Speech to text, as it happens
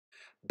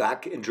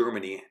Back in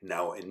Germany,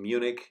 now in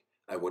Munich,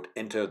 I would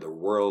enter the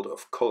world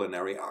of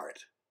culinary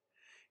art.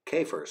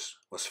 Käfer's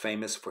was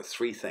famous for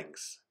three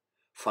things: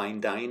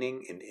 fine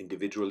dining in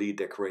individually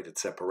decorated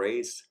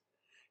separés,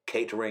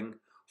 catering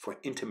for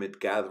intimate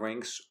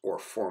gatherings or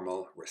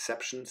formal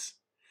receptions,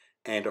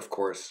 and of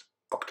course,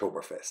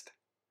 Oktoberfest.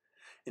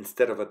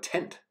 Instead of a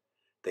tent,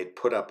 they'd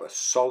put up a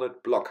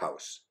solid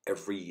blockhouse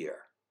every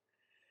year.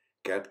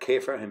 Gerd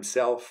Käfer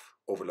himself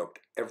overlooked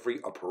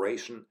every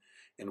operation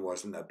and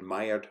was an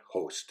admired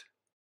host.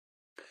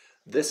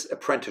 This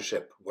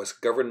apprenticeship was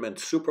government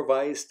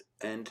supervised,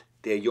 and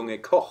Der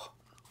junge Koch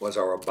was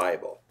our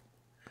Bible.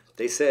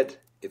 They said,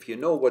 if you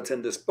know what's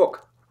in this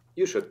book,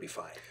 you should be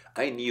fine.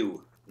 I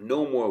knew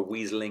no more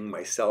weaseling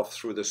myself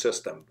through the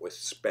system with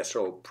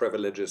special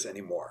privileges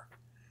anymore.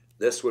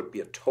 This would be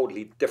a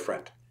totally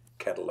different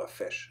kettle of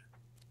fish.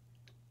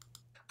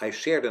 I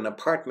shared an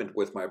apartment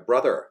with my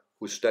brother,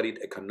 who studied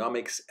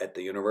economics at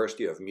the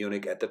University of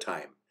Munich at the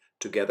time,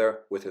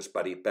 together with his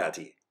buddy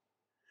Batty.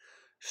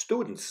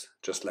 Students,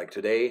 just like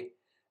today,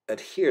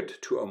 adhered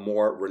to a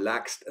more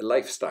relaxed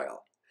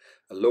lifestyle.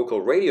 A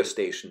local radio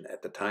station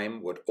at the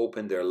time would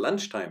open their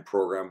lunchtime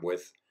program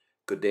with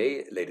 "Good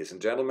day, ladies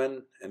and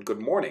gentlemen," and "Good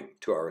morning"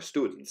 to our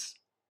students.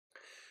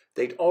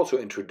 They'd also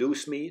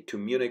introduce me to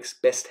Munich's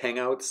best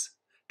hangouts,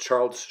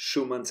 Charles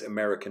Schumann's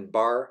American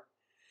Bar,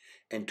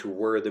 and to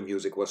where the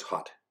music was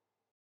hot.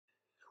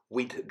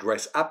 We'd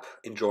dress up,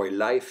 enjoy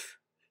life.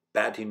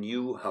 Batty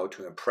knew how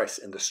to impress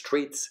in the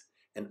streets,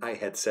 and I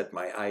had set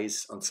my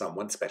eyes on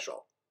someone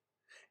special.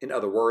 In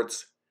other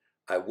words,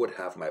 I would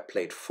have my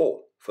plate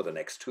full for the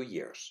next 2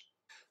 years.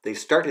 They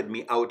started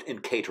me out in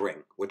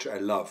catering, which I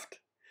loved.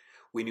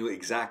 We knew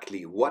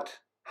exactly what,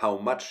 how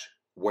much,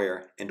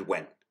 where, and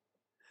when.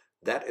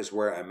 That is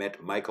where I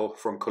met Michael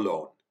from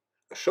Cologne,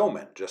 a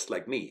showman just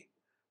like me,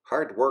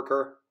 hard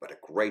worker but a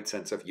great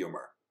sense of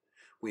humor.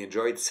 We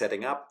enjoyed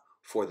setting up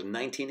for the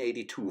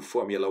 1982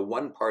 Formula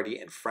One party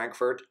in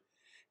Frankfurt,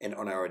 and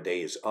on our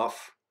days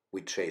off,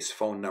 we'd chase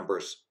phone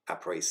numbers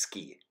après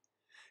ski.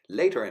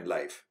 Later in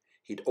life,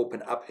 he'd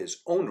open up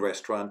his own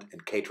restaurant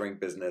and catering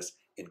business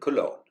in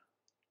Cologne.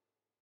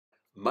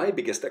 My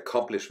biggest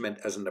accomplishment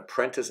as an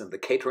apprentice in the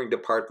catering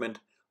department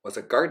was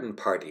a garden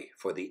party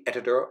for the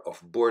editor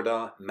of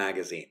Burda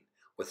magazine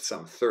with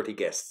some 30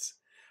 guests.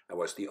 I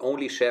was the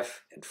only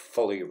chef and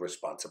fully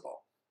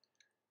responsible.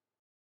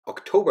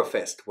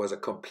 Oktoberfest was a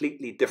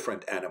completely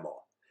different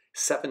animal.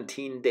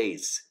 17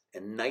 days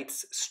and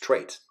nights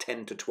straight,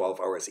 10 to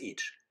 12 hours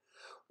each.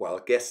 While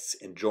guests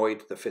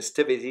enjoyed the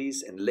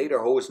festivities in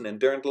lederhosen and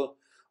dirndl,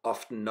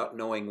 often not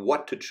knowing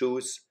what to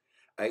choose,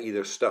 I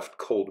either stuffed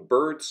cold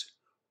birds,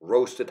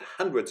 roasted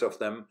hundreds of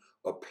them,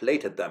 or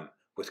plated them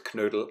with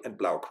knödel and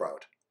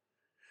blaukraut.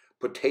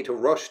 Potato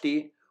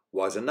rosti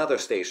was another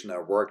station I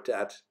worked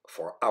at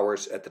for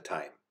hours at the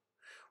time.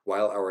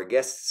 While our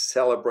guests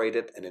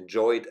celebrated and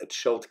enjoyed a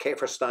chilled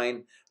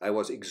Käferstein, I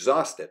was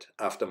exhausted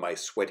after my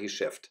sweaty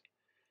shift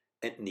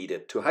and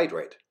needed to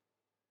hydrate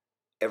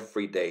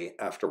every day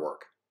after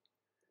work.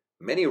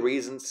 Many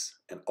reasons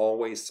and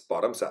always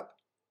bottoms up.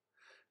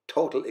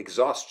 Total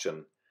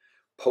exhaustion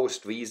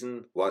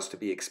post-Wiesen was to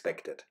be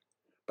expected,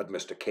 but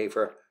Mr.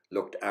 Käfer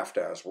looked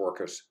after us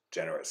workers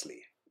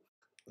generously.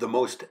 The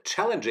most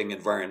challenging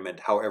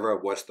environment, however,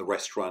 was the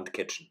restaurant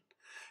kitchen.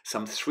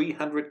 Some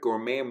 300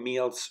 gourmet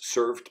meals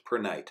served per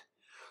night,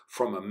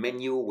 from a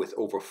menu with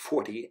over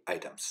 40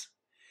 items.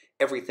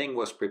 Everything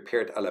was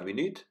prepared à la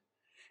minute,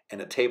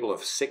 and a table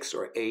of 6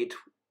 or 8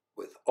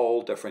 with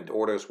all different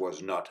orders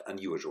was not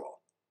unusual.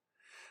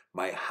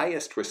 My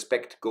highest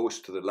respect goes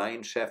to the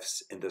line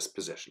chefs in this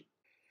position.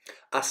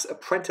 Us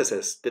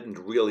apprentices didn't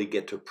really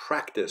get to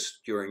practice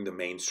during the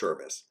main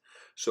service,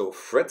 so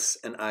Fritz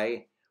and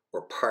I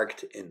were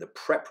parked in the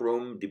prep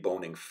room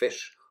deboning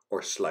fish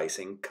or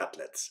slicing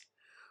cutlets.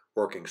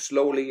 Working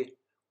slowly,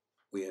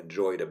 we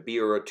enjoyed a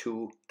beer or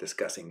two,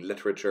 discussing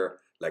literature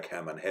like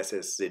Hermann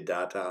Hesse's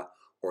Siddhartha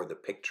or The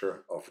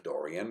Picture of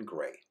Dorian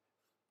Gray.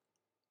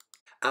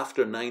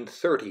 After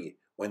 9:30,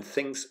 when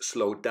things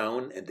slowed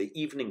down and the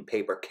evening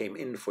paper came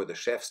in for the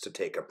chefs to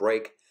take a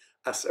break,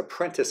 us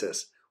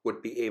apprentices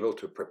would be able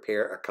to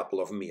prepare a couple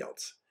of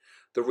meals.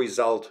 The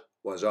result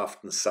was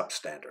often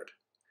substandard.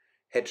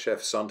 Head chef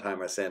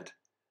Sontheimer said,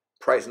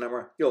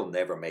 "Preisnummer, you'll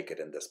never make it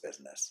in this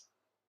business."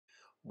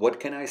 What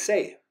can I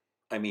say?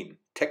 I mean,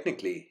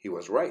 technically he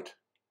was right.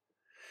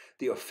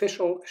 The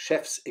official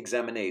chef's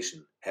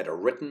examination had a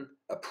written,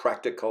 a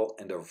practical,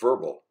 and a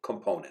verbal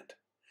component.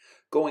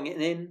 Going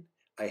in,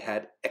 I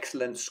had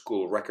excellent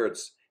school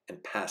records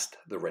and passed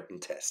the written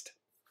test.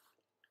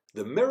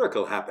 The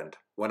miracle happened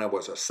when I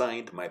was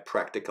assigned my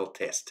practical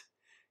test,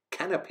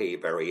 canapé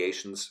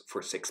variations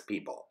for 6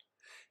 people.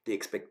 The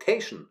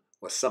expectation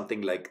was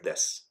something like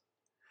this.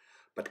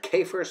 But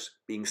Käfer's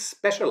being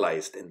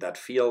specialized in that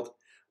field,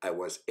 I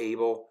was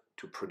able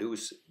to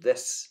produce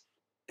this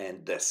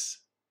and this.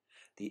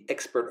 The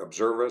expert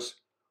observers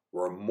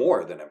were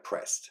more than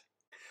impressed.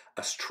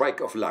 A strike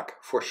of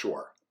luck, for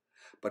sure.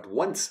 But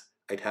once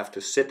I'd have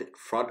to sit in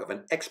front of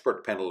an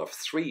expert panel of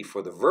 3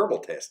 for the verbal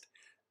test,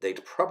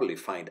 They'd probably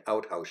find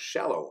out how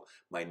shallow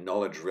my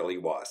knowledge really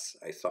was,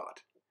 I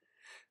thought.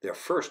 Their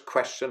first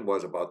question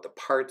was about the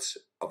parts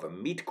of a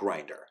meat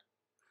grinder.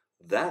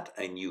 That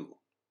I knew.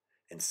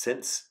 And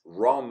since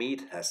raw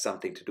meat has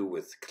something to do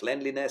with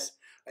cleanliness,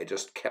 I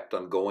just kept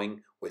on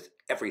going with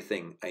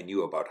everything I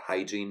knew about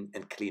hygiene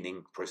and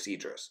cleaning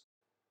procedures.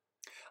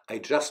 I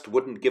just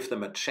wouldn't give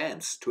them a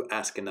chance to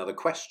ask another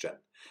question.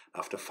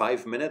 After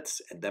 5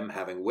 minutes and them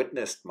having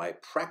witnessed my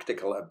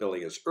practical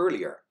abilities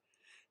earlier,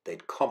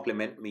 they'd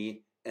compliment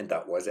me and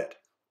that was it.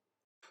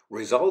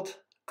 Result,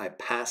 I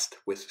passed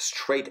with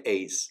straight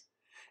A's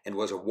and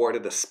was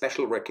awarded a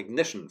special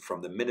recognition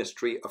from the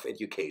Ministry of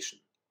Education.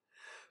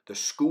 The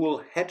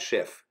school head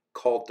chef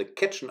called the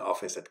kitchen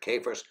office at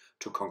Käfer's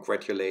to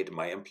congratulate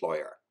my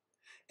employer.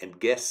 And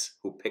guess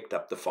who picked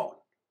up the phone?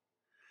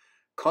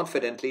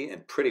 Confidently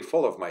and pretty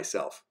full of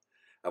myself,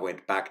 I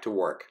went back to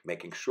work,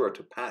 making sure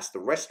to pass the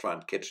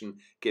restaurant kitchen,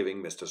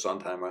 giving Mr.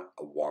 Sondheimer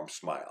a warm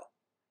smile.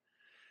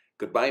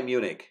 Goodbye,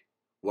 Munich.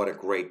 What a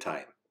great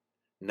time.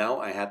 Now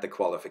I had the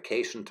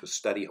qualification to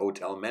study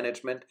hotel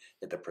management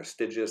at the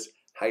prestigious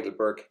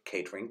Heidelberg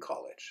Catering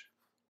College.